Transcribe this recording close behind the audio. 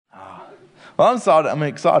Well, I'm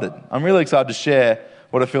excited. I'm really excited to share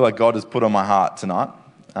what I feel like God has put on my heart tonight.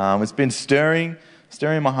 It's been stirring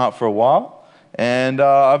in my heart for a while, and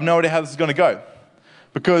I have no idea how this is going to go,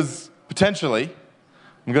 because potentially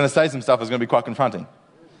I'm going to say some stuff that's going to be quite confronting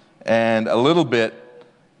and a little bit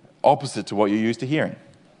opposite to what you're used to hearing.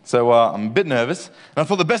 So I'm a bit nervous, and I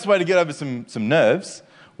thought the best way to get over some nerves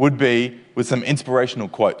would be with some inspirational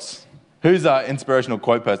quotes. Who's an inspirational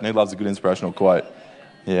quote person? Who loves a good inspirational quote?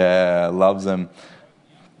 Yeah, loves them.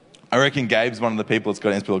 I reckon Gabe's one of the people that's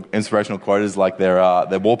got inspirational quotes like their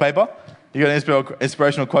wallpaper. You got an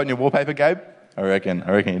inspirational quote in your wallpaper, Gabe? I reckon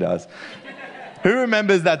he does. Who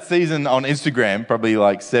remembers that season on Instagram, probably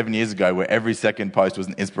like 7 years ago, where every second post was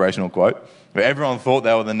an inspirational quote, where everyone thought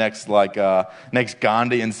they were the next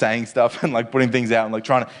Gandhi and saying stuff and like putting things out and like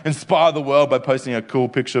trying to inspire the world by posting a cool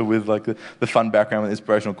picture with like the fun background with an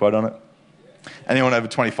inspirational quote on it? Anyone over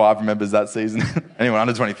 25 remembers that season? Anyone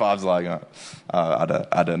under 25 is like,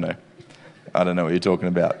 I don't know. I don't know what you're talking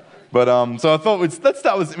about. But so I thought let's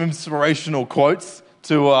start with some inspirational quotes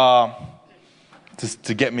to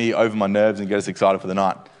get me over my nerves and get us excited for the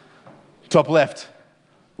night. Top left,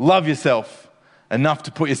 love yourself enough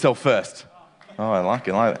to put yourself first. Oh, I like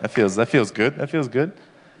it. That feels good. That feels good.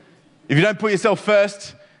 If you don't put yourself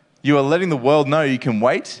first, you are letting the world know you can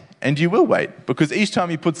wait, and you will wait. Because each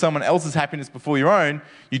time you put someone else's happiness before your own,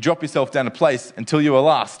 you drop yourself down a place until you are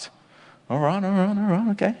last. All right,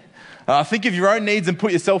 okay. Think of your own needs and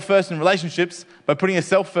put yourself first in relationships. By putting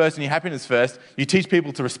yourself first and your happiness first, you teach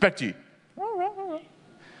people to respect you.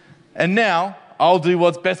 And now, I'll do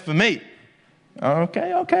what's best for me.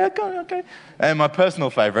 Okay. And my personal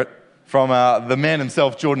favourite, from the man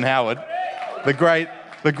himself, Jordan Howard, the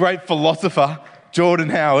great philosopher, Jordan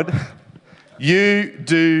Howard. You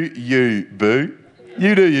do you, boo.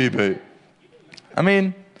 You do you, boo. I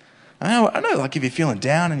mean, I know, like if you're feeling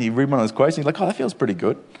down and you read one of those quotes and you're like, oh, that feels pretty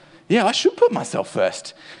good. Yeah, I should put myself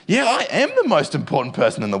first. Yeah, I am the most important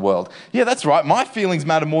person in the world. Yeah, that's right. My feelings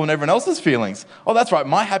matter more than everyone else's feelings. Oh, that's right.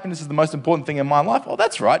 My happiness is the most important thing in my life. Oh,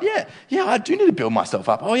 that's right. Yeah, I do need to build myself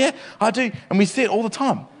up. Oh, yeah, I do. And we see it all the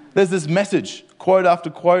time. There's this message, quote after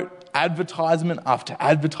quote, advertisement after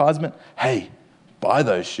advertisement. Hey, buy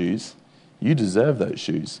those shoes. You deserve those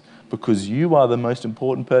shoes because you are the most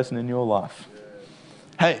important person in your life.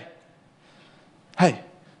 Hey,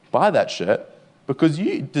 buy that shirt. Because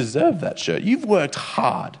you deserve that shirt. You've worked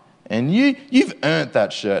hard and you've earned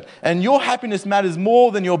that shirt. And your happiness matters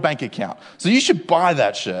more than your bank account. So you should buy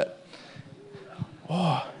that shirt.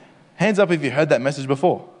 Oh, hands up if you heard that message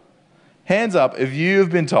before. Hands up if you've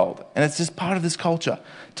been told. And it's just part of this culture.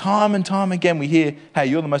 Time and time again we hear, hey,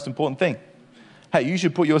 you're the most important thing. Hey, you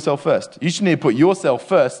should put yourself first. You should need to put yourself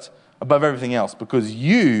first above everything else because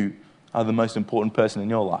you are the most important person in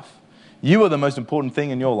your life. You are the most important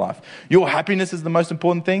thing in your life. Your happiness is the most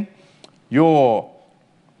important thing. Your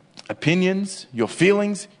opinions, your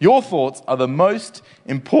feelings, your thoughts are the most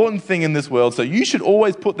important thing in this world, so you should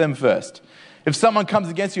always put them first. If someone comes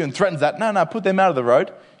against you and threatens that, no, put them out of the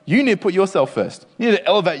road. You need to put yourself first. You need to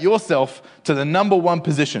elevate yourself to the number one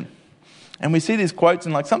position. And we see these quotes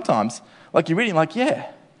and like sometimes, like you're reading like,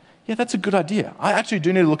 yeah, that's a good idea. I actually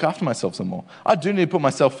do need to look after myself some more. I do need to put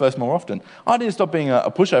myself first more often. I need to stop being a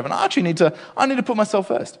pushover, and I need to put myself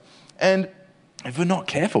first. And if we're not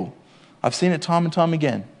careful, I've seen it time and time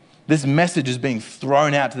again. This message is being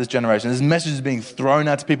thrown out to this generation. This message is being thrown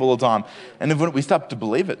out to people all the time. And if we start to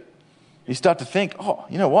believe it, you start to think, oh,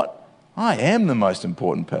 you know what? I am the most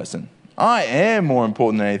important person. I am more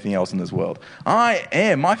important than anything else in this world.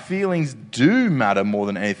 My feelings do matter more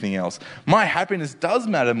than anything else. My happiness does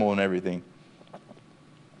matter more than everything.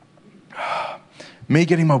 Me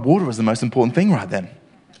getting my water is the most important thing right then.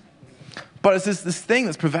 But it's this thing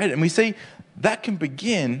that's pervaded, and we see that can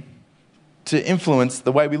begin to influence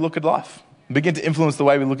the way we look at life, begin to influence the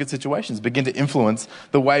way we look at situations, begin to influence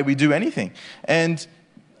the way we do anything. And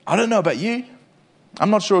I don't know about you,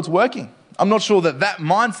 I'm not sure it's working. I'm not sure that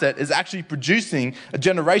mindset is actually producing a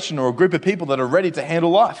generation or a group of people that are ready to handle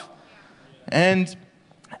life. And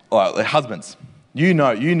husbands, you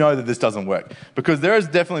know that this doesn't work. Because there has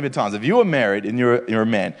definitely been times, if you are married and you're a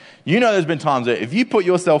man, you know there's been times where if you put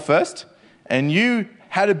yourself first and you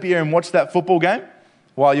had a beer and watched that football game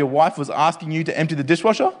while your wife was asking you to empty the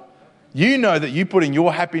dishwasher, you know that you putting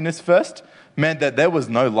your happiness first meant that there was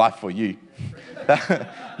no life for you.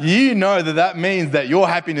 You know that means that your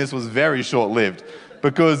happiness was very short-lived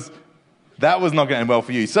because that was not going to end well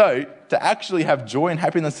for you. So to actually have joy and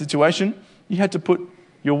happiness in the situation, you had to put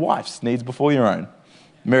your wife's needs before your own.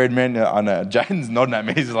 Married men, I know. Jaden's nodding at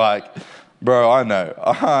me. He's like, bro, I know.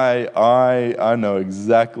 I know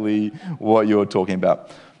exactly what you're talking about.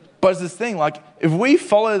 But it's this thing, like, if we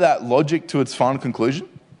follow that logic to its final conclusion,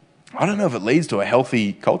 I don't know if it leads to a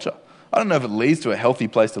healthy culture. I don't know if it leads to a healthy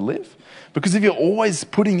place to live. Because if you're always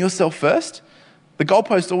putting yourself first, the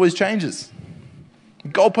goalpost always changes. The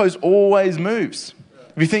goalpost always moves.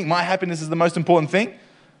 If you think my happiness is the most important thing,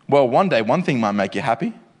 well, one day one thing might make you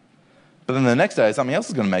happy, but then the next day something else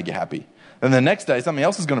is going to make you happy. Then the next day something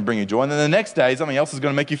else is going to bring you joy, and then the next day something else is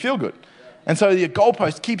going to make you feel good. And so your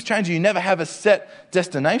goalpost keeps changing. You never have a set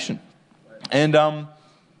destination. And I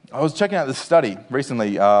was checking out this study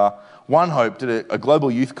recently. One Hope did a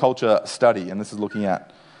global youth culture study, and this is looking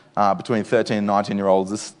at between 13 and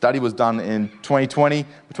 19-year-olds. This study was done in 2020,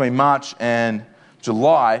 between March and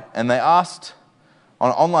July, and they asked on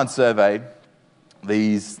an online survey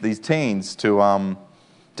these teens to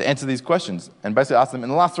answer these questions, and basically asked them, in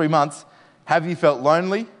the last 3 months, have you felt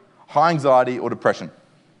lonely, high anxiety, or depression?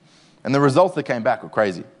 And the results that came back were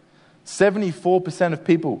crazy. 74% of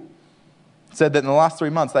people said that in the last 3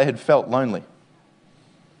 months they had felt lonely.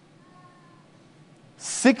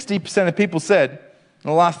 60% of people said in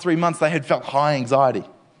the last 3 months they had felt high anxiety.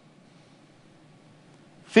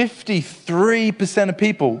 53% of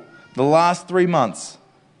people the last 3 months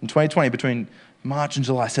in 2020, between March and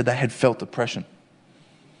July, said they had felt depression.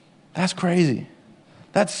 That's crazy.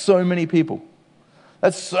 That's so many people.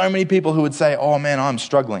 That's so many people who would say, oh man, I'm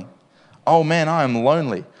struggling. Oh man, I am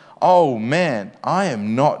lonely. Oh man, I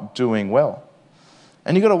am not doing well.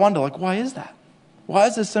 And you've got to wonder, like, why is that? Why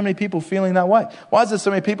is there so many people feeling that way? Why is there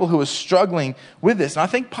so many people who are struggling with this? And I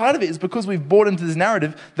think part of it is because we've bought into this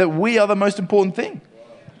narrative that we are the most important thing.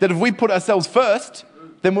 That if we put ourselves first,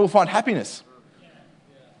 then we'll find happiness.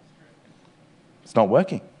 It's not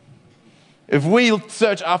working. If we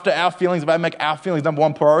search after our feelings, if I make our feelings number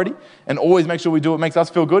one priority and always make sure we do what makes us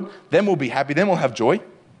feel good, then we'll be happy, then we'll have joy.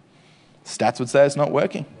 Stats would say it's not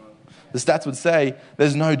working. The stats would say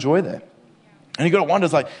there's no joy there. And you've got to wonder,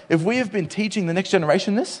 it's like, if we have been teaching the next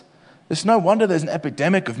generation this, there's no wonder there's an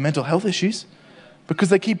epidemic of mental health issues, because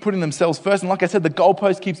they keep putting themselves first. And like I said, the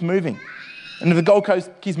goalpost keeps moving. And if the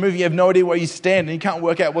goalpost keeps moving, you have no idea where you stand, and you can't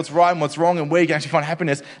work out what's right and what's wrong and where you can actually find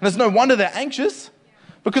happiness. And it's no wonder they're anxious,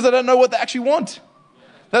 because they don't know what they actually want.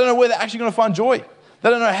 They don't know where they're actually going to find joy. They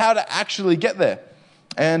don't know how to actually get there.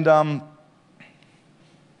 And I want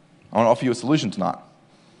to offer you a solution tonight.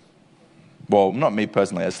 Well, not me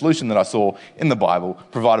personally, a solution that I saw in the Bible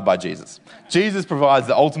provided by Jesus. Jesus provides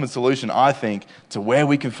the ultimate solution, I think, to where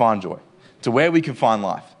we can find joy, to where we can find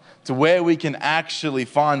life, to where we can actually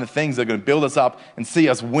find the things that are going to build us up and see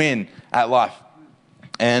us win at life.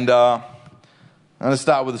 And I'm going to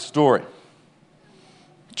start with a story.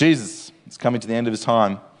 Jesus is coming to the end of his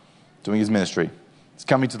time doing his ministry. He's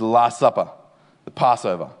coming to the Last Supper, the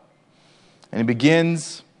Passover. And he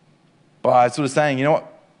begins by sort of saying, you know what?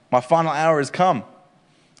 My final hour has come.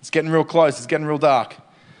 It's getting real close. It's getting real dark.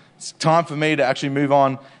 It's time for me to actually move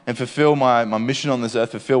on and fulfill my mission on this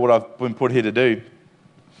earth, fulfill what I've been put here to do.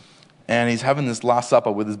 And he's having this Last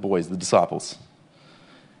Supper with his boys, the disciples.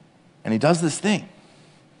 And he does this thing.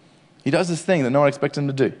 He does this thing that no one expects him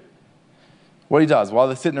to do. What he does, while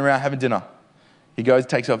they're sitting around having dinner, he goes,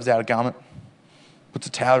 takes off his outer garment, puts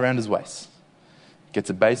a towel around his waist, gets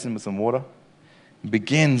a basin with some water, and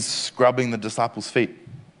begins scrubbing the disciples' feet.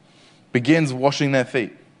 Begins washing their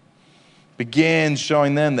feet, begins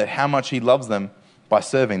showing them that how much he loves them by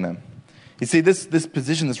serving them. You see, this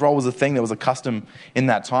position, this role was a thing that was a custom in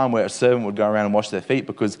that time, where a servant would go around and wash their feet,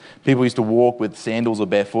 because people used to walk with sandals or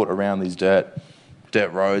barefoot around these dirt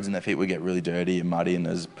roads, and their feet would get really dirty and muddy, and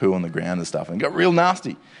there's poo on the ground and stuff, and got real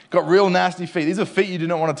nasty. Got real nasty feet. These are feet you do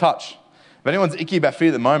not want to touch. If anyone's icky about feet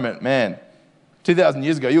at the moment, man, 2,000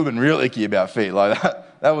 years ago, you would have been real icky about feet. Like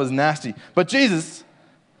that was nasty. But Jesus,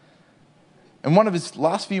 in one of his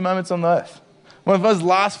last few moments on the earth, one of his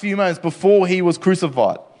last few moments before he was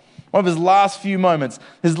crucified, one of his last few moments,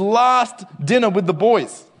 his last dinner with the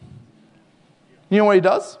boys, you know what he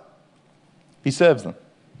does? He serves them.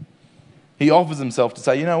 He offers himself to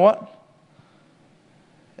say, you know what?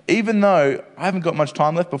 Even though I haven't got much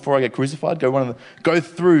time left before I get crucified, go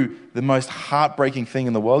through the most heartbreaking thing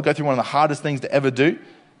in the world, go through one of the hardest things to ever do,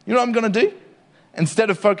 you know what I'm going to do?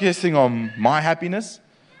 Instead of focusing on my happiness,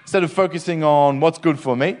 instead of focusing on what's good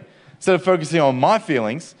for me, instead of focusing on my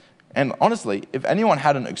feelings, and honestly, if anyone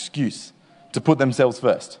had an excuse to put themselves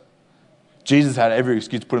first, Jesus had every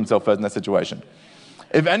excuse to put himself first in that situation.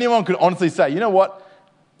 If anyone could honestly say, you know what,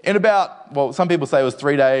 in about, well, some people say it was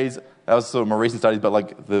 3 days, that was sort of more recent studies, but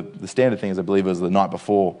like the standard thing is, I believe it was the night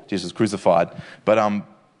before Jesus was crucified. But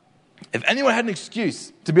if anyone had an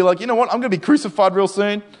excuse to be like, you know what, I'm going to be crucified real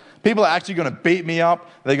soon, People are actually going to beat me up.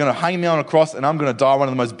 They're going to hang me on a cross, and I'm going to die one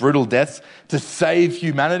of the most brutal deaths to save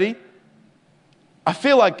humanity. I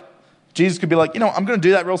feel like Jesus could be like, I'm going to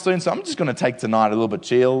do that real soon, so I'm just going to take tonight a little bit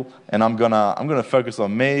chill, and I'm going to focus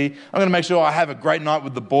on me. I'm going to make sure I have a great night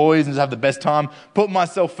with the boys and just have the best time. Put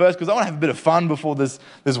myself first because I want to have a bit of fun before this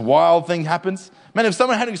wild thing happens. Man, if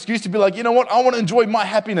someone had an excuse to be like, you know what, I want to enjoy my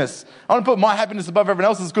happiness. I want to put my happiness above everyone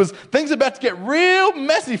else's because things are about to get real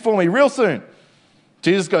messy for me real soon.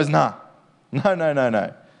 Jesus goes, nah.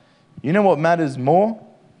 No. You know what matters more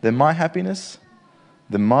than my happiness,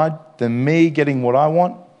 than me getting what I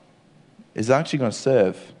want? Is actually going to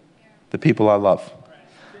serve the people I love.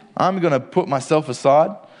 I'm going to put myself aside.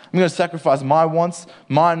 I'm going to sacrifice my wants,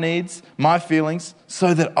 my needs, my feelings,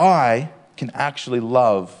 so that I can actually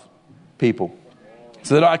love people.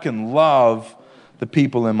 So that I can love the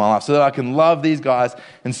people in my life. So that I can love these guys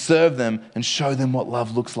and serve them and show them what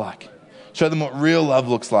love looks like. Show them what real love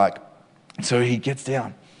looks like. So he gets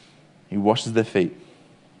down. He washes their feet.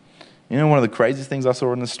 You know one of the craziest things I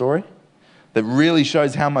saw in this story that really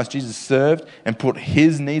shows how much Jesus served and put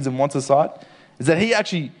his needs and wants aside is that he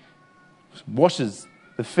actually washes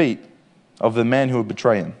the feet of the man who would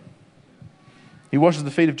betray him. He washes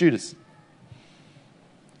the feet of Judas.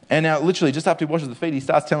 And now literally just after he washes the feet, he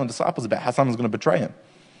starts telling disciples about how someone's going to betray him.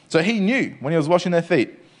 So he knew when he was washing their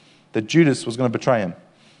feet that Judas was going to betray him,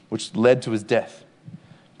 which led to his death.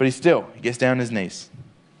 But he gets down on his knees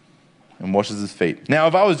and washes his feet. Now,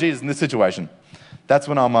 if I was Jesus in this situation, that's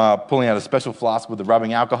when I'm pulling out a special flask with the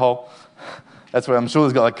rubbing alcohol. That's where I'm sure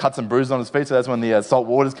he's got like cuts and bruises on his feet, so that's when the salt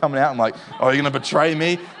water's coming out. I'm like, oh, you're going to betray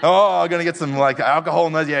me? Oh, I'm going to get some like alcohol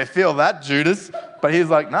in those. Yeah, feel that, Judas. But he's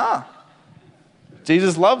like, nah.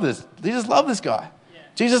 Jesus loved this. Jesus loved this guy.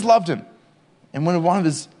 Jesus loved him. And one of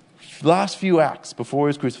his last few acts before he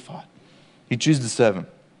was crucified, he chooses to serve him.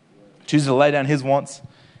 He chooses to lay down his wants,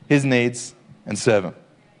 his needs, and serve him.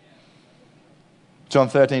 John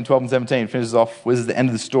 13, 12 and 17 finishes off. This is the end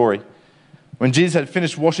of the story. When Jesus had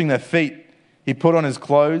finished washing their feet, he put on his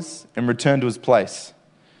clothes and returned to his place.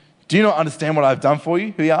 Do you not understand what I have done for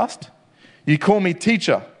you? He asked. You call me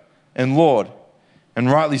teacher and Lord, and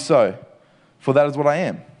rightly so, for that is what I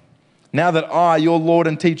am. Now that I, your Lord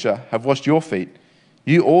and teacher, have washed your feet,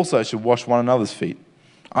 you also should wash one another's feet.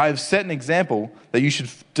 I have set an example that you should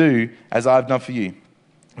do as I have done for you.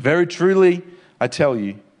 Very truly, I tell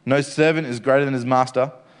you, no servant is greater than his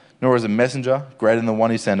master, nor is a messenger greater than the one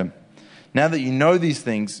who sent him. Now that you know these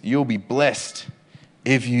things, you'll be blessed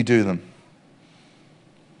if you do them.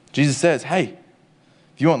 Jesus says, hey,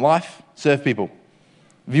 if you want life, serve people.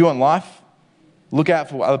 If you want life, look out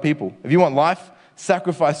for other people. If you want life,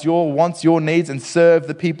 sacrifice your wants, your needs, and serve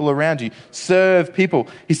the people around you. Serve people.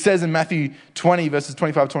 He says in Matthew 20, verses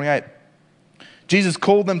 25-28, Jesus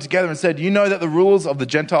called them together and said, you know that the rulers of the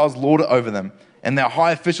Gentiles lord it over them, and their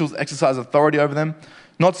high officials exercise authority over them.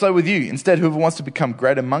 Not so with you. Instead, whoever wants to become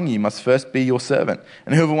great among you must first be your servant,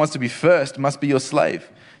 and whoever wants to be first must be your slave.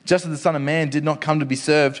 Just as the Son of Man did not come to be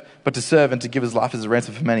served, but to serve and to give his life as a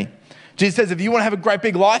ransom for many. Jesus says, if you want to have a great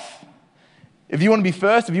big life, if you want to be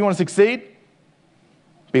first, if you want to succeed,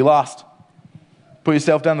 be last. Put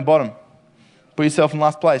yourself down the bottom. Put yourself in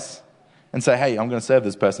last place and say, hey, I'm going to serve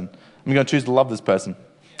this person. I'm going to choose to love this person.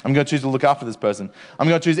 I'm going to choose to look after this person. I'm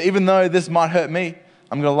going to choose, even though this might hurt me,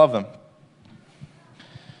 I'm going to love them.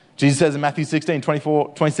 Jesus says in Matthew 16,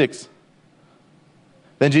 24, 26,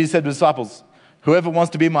 then Jesus said to the disciples, whoever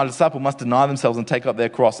wants to be my disciple must deny themselves and take up their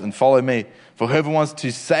cross and follow me. For whoever wants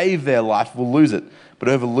to save their life will lose it, but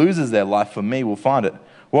whoever loses their life for me will find it.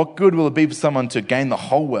 What good will it be for someone to gain the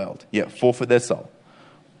whole world, yet forfeit their soul?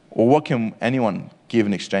 Or what can anyone give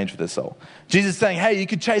in exchange for their soul? Jesus is saying, hey, you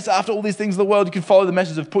could chase after all these things in the world. You can follow the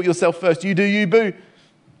message of put yourself first. You do you, boo.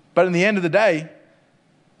 But in the end of the day,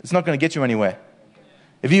 it's not going to get you anywhere.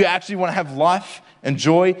 If you actually want to have life and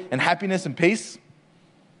joy and happiness and peace,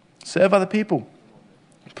 serve other people.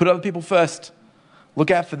 Put other people first.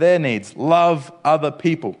 Look out for their needs. Love other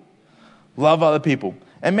people. Love other people.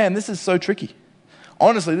 And man, this is so tricky.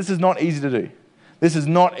 Honestly, this is not easy to do. This is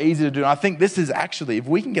not easy to do. And I think this is actually, if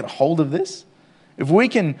we can get a hold of this, if we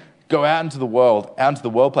can go out into the world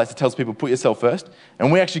place that tells people put yourself first,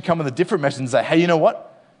 and we actually come with a different message and say, hey, you know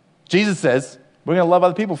what? Jesus says we're going to love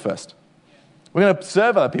other people first. We're going to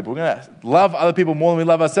serve other people. We're going to love other people more than we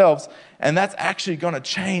love ourselves. And that's actually going to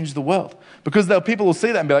change the world. Because people will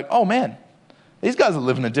see that and be like, oh man, these guys are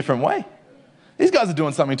living a different way. These guys are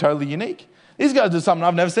doing something totally unique. These guys do something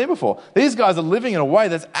I've never seen before. These guys are living in a way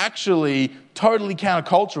that's actually totally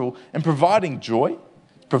countercultural and providing joy,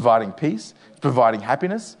 providing peace, providing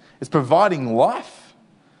happiness, it's providing life.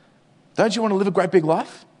 Don't you want to live a great big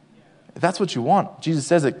life? If that's what you want, Jesus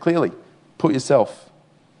says it clearly. Put yourself,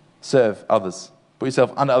 serve others. Put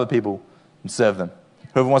yourself under other people and serve them.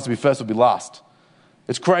 Whoever wants to be first will be last.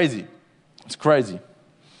 It's crazy. It's crazy.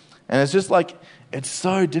 And it's just like, it's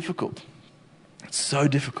so difficult. It's so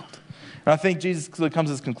difficult. And I think Jesus sort of comes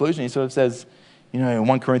to this conclusion. He sort of says, in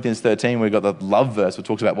 1 Corinthians 13, we've got the love verse which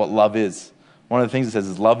talks about what love is. One of the things it says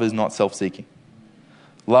is love is not self-seeking.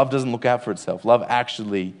 Love doesn't look out for itself. Love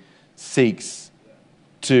actually seeks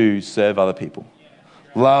to serve other people.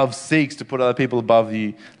 Love seeks to put other people above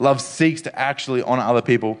you. Love seeks to actually honor other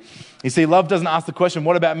people. You see, love doesn't ask the question,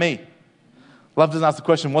 what about me? Love doesn't ask the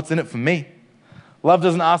question, what's in it for me? Love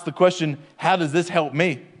doesn't ask the question, how does this help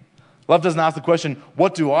me? Love doesn't ask the question,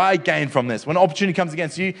 what do I gain from this? When an opportunity comes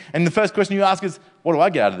against you, and the first question you ask is, what do I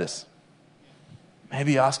get out of this?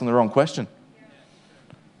 Maybe you're asking the wrong question.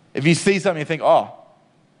 If you see something, you think, how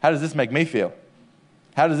does this make me feel?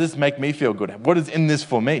 How does this make me feel good? What is in this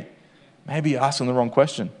for me? Maybe you're asking the wrong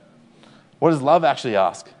question. What does love actually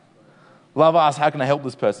ask? Love asks, how can I help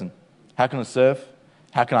this person? How can I serve?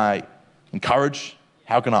 How can I encourage?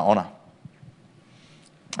 How can I honor?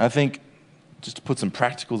 I think, just to put some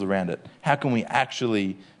practicals around it, how can we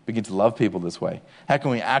actually begin to love people this way? How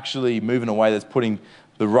can we actually move in a way that's putting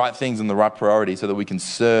the right things in the right priority so that we can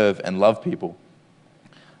serve and love people?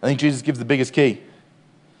 I think Jesus gives the biggest key.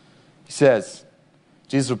 He says,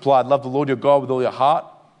 Jesus replied, love the Lord your God with all your heart,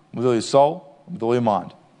 with all your soul, with all your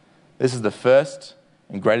mind. This is the first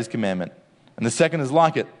and greatest commandment. And the second is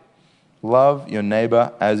like it. Love your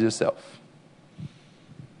neighbor as yourself.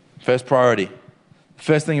 First priority.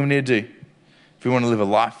 First thing we need to do if we want to live a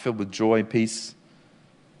life filled with joy and peace,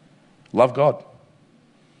 love God.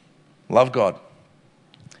 Love God.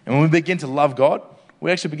 And when we begin to love God,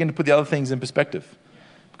 we actually begin to put the other things in perspective.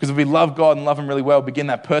 Because if we love God and love Him really well, begin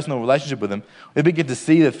that personal relationship with Him, we begin to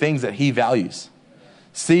see the things that He values.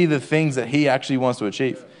 See the things that He actually wants to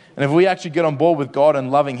achieve. And if we actually get on board with God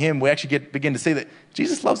and loving Him, we actually begin to see that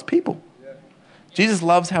Jesus loves people. Jesus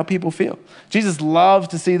loves how people feel. Jesus loves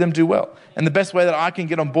to see them do well. And the best way that I can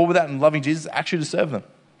get on board with that and loving Jesus is actually to serve them.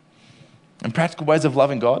 And practical ways of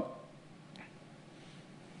loving God.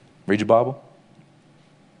 Read your Bible.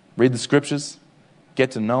 Read the scriptures.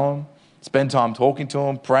 Get to know Him. Spend time talking to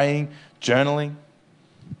Him, praying, journaling.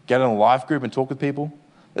 Get in a life group and talk with people.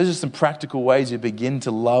 Those are some practical ways you begin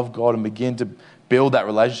to love God and begin to build that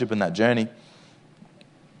relationship and that journey.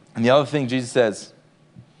 And the other thing Jesus says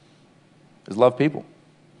is love people.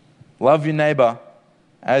 Love your neighbor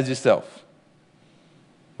as yourself.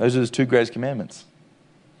 Those are His two greatest commandments.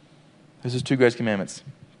 Those are His two greatest commandments.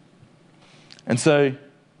 And so,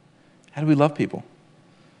 how do we love people?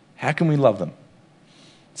 How can we love them?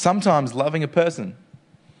 Sometimes loving a person,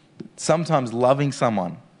 sometimes loving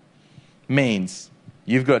someone means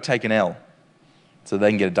you've got to take an L so they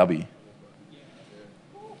can get a W.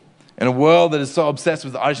 In a world that is so obsessed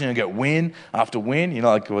with, I just need to get win after win,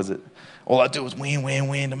 all I do is win, win,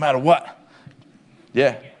 win, no matter what.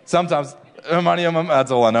 Yeah, sometimes money on my,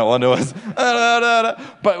 that's all I know. All I know is,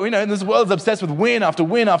 but in this world is obsessed with win after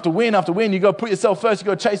win after win after win. You got to put yourself first. You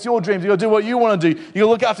got to chase your dreams. You got to do what you want to do. You got to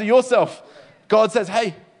look after yourself. God says,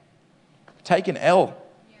 hey, take an L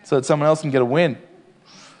so that someone else can get a win.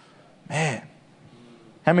 Man,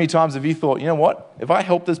 how many times have you thought, you know what? If I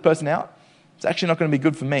help this person out, it's actually not going to be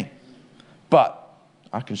good for me. But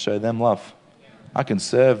I can show them love. I can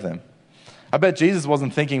serve them. I bet Jesus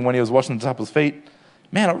wasn't thinking when He was washing the disciples' feet,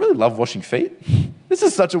 man, I really love washing feet. This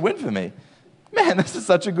is such a win for me. Man, this is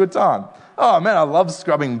such a good time. Oh, man, I love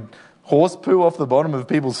scrubbing horse poo off the bottom of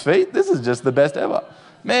people's feet. This is just the best ever.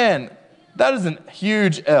 Man, that is a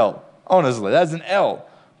huge L. Honestly, that's an L.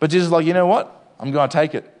 But Jesus is like, you know what? I'm going to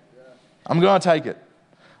take it. I'm going to take it.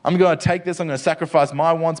 I'm going to take this. I'm going to sacrifice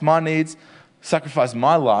my wants, my needs, sacrifice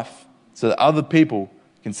my life so that other people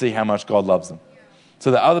can see how much God loves them.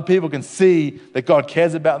 So that other people can see that God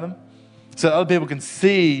cares about them. So that other people can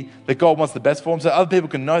see that God wants the best for them. So that other people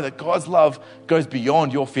can know that God's love goes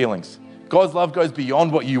beyond your feelings. God's love goes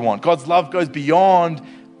beyond what you want. God's love goes beyond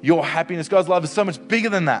your happiness. God's love is so much bigger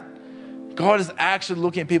than that. God is actually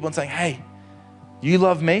looking at people and saying, hey, you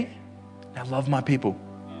love me, now love my people.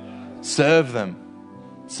 Serve them,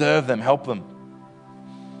 help them.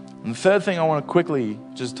 And the third thing I want to quickly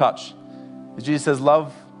just touch is Jesus says,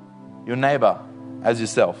 love your neighbor as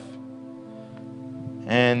yourself.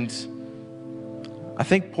 And I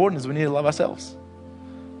think important is we need to love ourselves.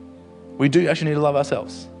 We do actually need to love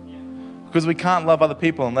ourselves. Because we can't love other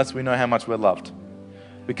people unless we know how much we're loved.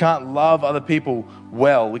 We can't love other people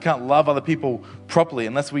well. We can't love other people properly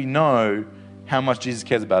unless we know how much Jesus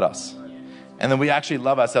cares about us. And then we actually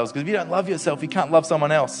love ourselves. Because if you don't love yourself, you can't love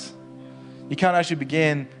someone else. You can't actually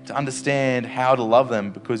begin to understand how to love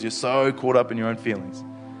them because you're so caught up in your own feelings.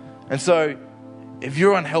 And so, if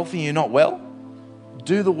you're unhealthy and you're not well,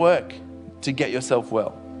 do the work to get yourself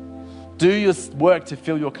well. Do your work to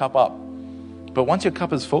fill your cup up. But once your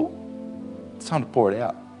cup is full, it's time to pour it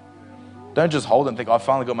out. Don't just hold it and think, I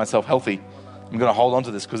finally got myself healthy. I'm going to hold on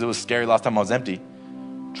to this because it was scary last time I was empty.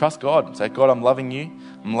 Trust God. Say, God, I'm loving you.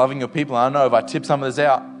 I'm loving your people. And I know if I tip some of this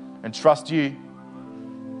out and trust you,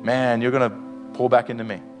 man, you're going to pour back into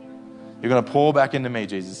me. You're going to pour back into me,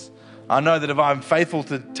 Jesus. I know that if I'm faithful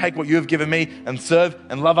to take what you've given me and serve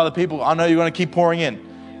and love other people, I know you're going to keep pouring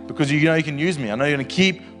in because you know you can use me. I know you're going to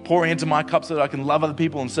keep pouring into my cup so that I can love other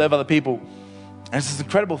people and serve other people. And it's this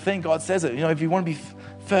incredible thing. God says it. You know, if you want to be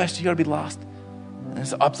first, you got to be last. And it's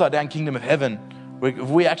the upside down kingdom of heaven. Where if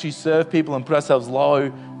we actually serve people and put ourselves low,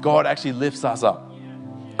 God actually lifts us up.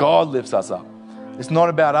 God lifts us up. It's not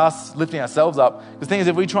about us lifting ourselves up. The thing is,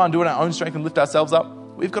 if we try and do it in our own strength and lift ourselves up,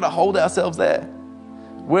 we've got to hold ourselves there.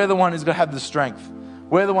 We're the one who's got to have the strength.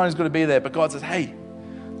 We're the one who's got to be there. But God says, hey,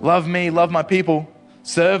 love me, love my people,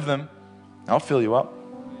 serve them. I'll fill you up.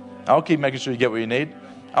 I'll keep making sure you get what you need.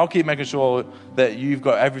 I'll keep making sure that you've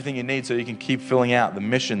got everything you need so you can keep filling out the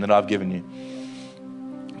mission that I've given you.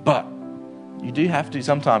 But you do have to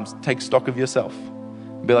sometimes take stock of yourself.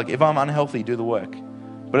 Be like, if I'm unhealthy, do the work.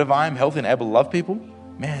 But if I'm healthy and able to love people,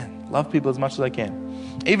 man, love people as much as I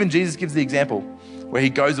can. Even Jesus gives the example where he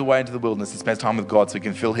goes away into the wilderness and spends time with God so he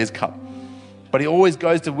can fill his cup. But he always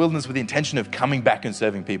goes to the wilderness with the intention of coming back and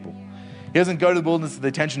serving people. He doesn't go to the wilderness with the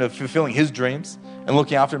intention of fulfilling his dreams and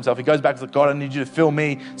looking after himself. He goes back to God, I need you to fill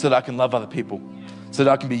me so that I can love other people, so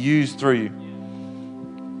that I can be used through you.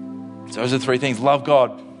 So those are 3 things. Love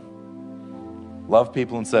God, love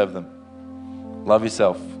people and serve them. Love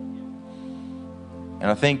yourself. And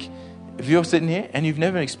I think if you're sitting here and you've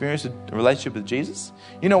never experienced a relationship with Jesus,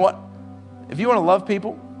 you know what? If you want to love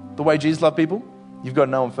people the way Jesus loved people, you've got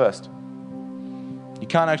to know him first. You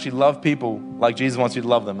can't actually love people like Jesus wants you to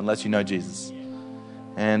love them unless you know Jesus.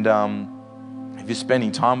 And if you're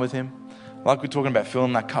spending time with him, like we're talking about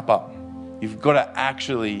filling that cup up, you've got to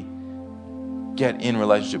actually get in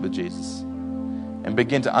relationship with Jesus and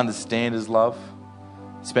begin to understand his love,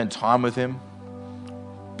 spend time with him,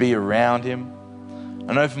 be around him.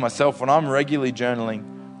 I know for myself, when I'm regularly journaling,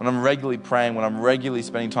 when I'm regularly praying, when I'm regularly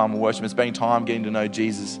spending time in worship and spending time getting to know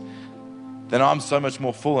Jesus, then I'm so much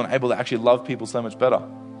more full and able to actually love people so much better.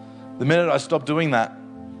 The minute I stop doing that,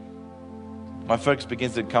 my focus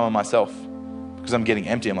begins to come on myself because I'm getting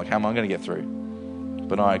empty. I'm like, how am I going to get through?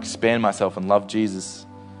 But I expand myself and love Jesus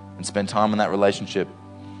and spend time in that relationship.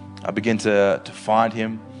 I begin to find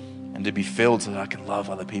him and to be filled so that I can love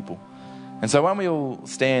other people. And so why don't we all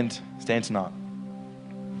stand tonight?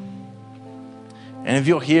 And if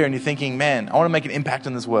you're here and you're thinking, man, I want to make an impact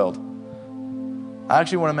in this world. I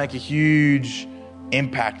actually want to make a huge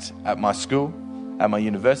impact at my school, at my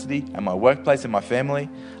university, at my workplace, in my family.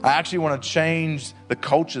 I actually want to change the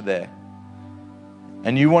culture there.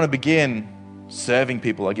 And you want to begin serving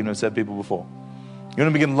people like you've never served people before. You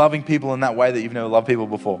want to begin loving people in that way that you've never loved people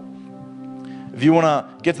before. If you want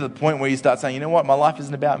to get to the point where you start saying, you know what, my life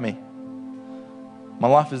isn't about me. My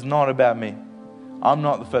life is not about me. I'm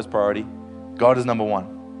not the first priority. God is number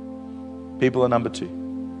 1. People are number 2.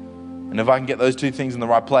 And if I can get those 2 things in the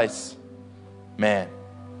right place, man,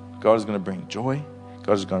 God is going to bring joy.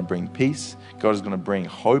 God is going to bring peace. God is going to bring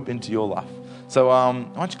hope into your life. So why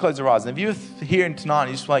don't you close your eyes? And if you're here tonight and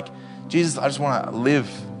you're just like, Jesus, I just want to live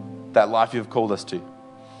that life you've called us to.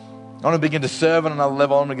 I want to begin to serve on another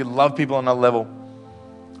level. I want to begin to love people on another level.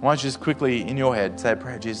 Why don't you just quickly, in your head, say a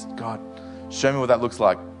prayer, Jesus, God, show me what that looks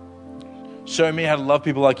like. Show me how to love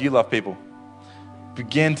people like you love people.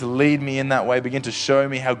 Begin to lead me in that way. Begin to show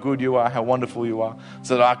me how good you are, how wonderful you are,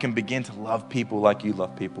 so that I can begin to love people like you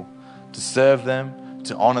love people. To serve them,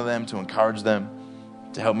 to honor them, to encourage them,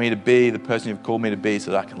 to help me to be the person you've called me to be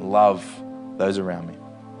so that I can love those around me.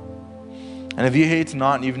 And if you're here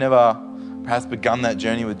tonight and you've never perhaps begun that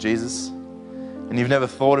journey with Jesus, and you've never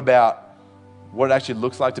thought about what it actually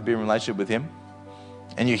looks like to be in a relationship with him,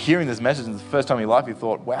 and you're hearing this message and it's the first time in your life you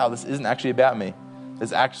thought, wow, this isn't actually about me.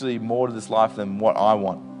 There's actually more to this life than what I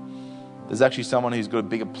want. There's actually someone who's got a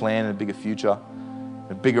bigger plan and a bigger future,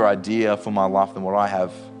 a bigger idea for my life than what I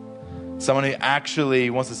have. Someone who actually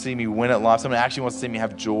wants to see me win at life. Someone who actually wants to see me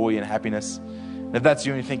have joy and happiness. And if that's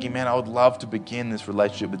you and you're thinking, man, I would love to begin this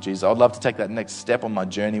relationship with Jesus. I would love to take that next step on my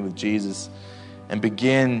journey with Jesus and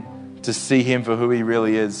begin to see him for who he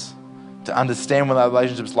really is. To understand what that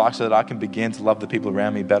relationship's like so that I can begin to love the people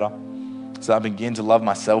around me better. So I begin to love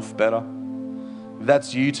myself better. If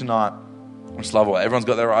that's you tonight, I just love it. Everyone's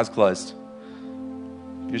got their eyes closed.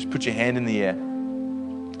 you just put your hand in the air,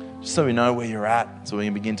 just so we know where you're at, so we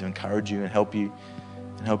can begin to encourage you and help you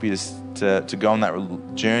to go on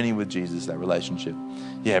that journey with Jesus, that relationship.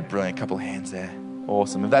 Yeah, brilliant. Couple of hands there.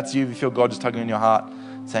 Awesome. If that's you, if you feel God just tugging on your heart,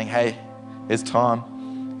 saying, hey, it's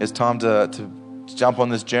time. It's time to jump on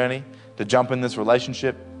this journey, to jump in this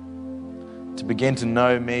relationship, to begin to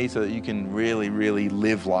know me so that you can really, really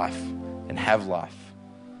live life and have life.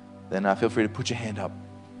 Then feel free to put your hand up.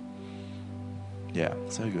 Yeah,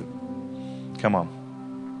 so good. Come on.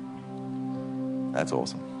 That's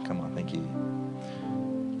awesome. Come on, thank you.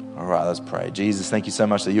 All right, let's pray. Jesus, thank you so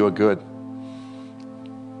much that you are good.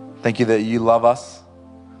 Thank you that you love us,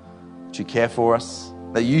 that you care for us,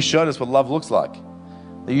 that you showed us what love looks like,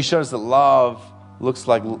 that you showed us that love looks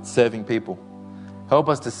like serving people. Help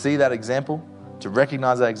us to see that example, to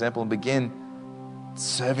recognize that example, and begin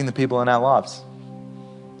serving the people in our lives.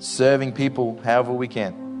 Serving people however we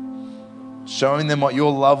can. Showing them what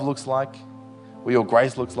your love looks like, what your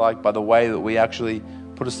grace looks like by the way that we actually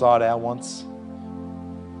put aside our wants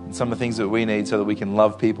and some of the things that we need so that we can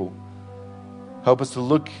love people. Help us to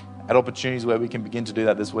look at opportunities where we can begin to do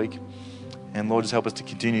that this week. And Lord, just help us to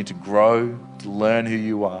continue to grow, to learn who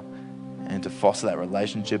you are, and to foster that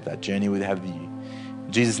relationship, that journey we have with you.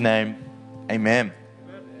 In Jesus' name, amen.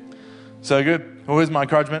 So good. Well, here's my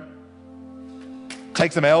encouragement.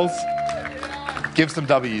 Take some L's, give some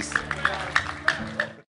W's.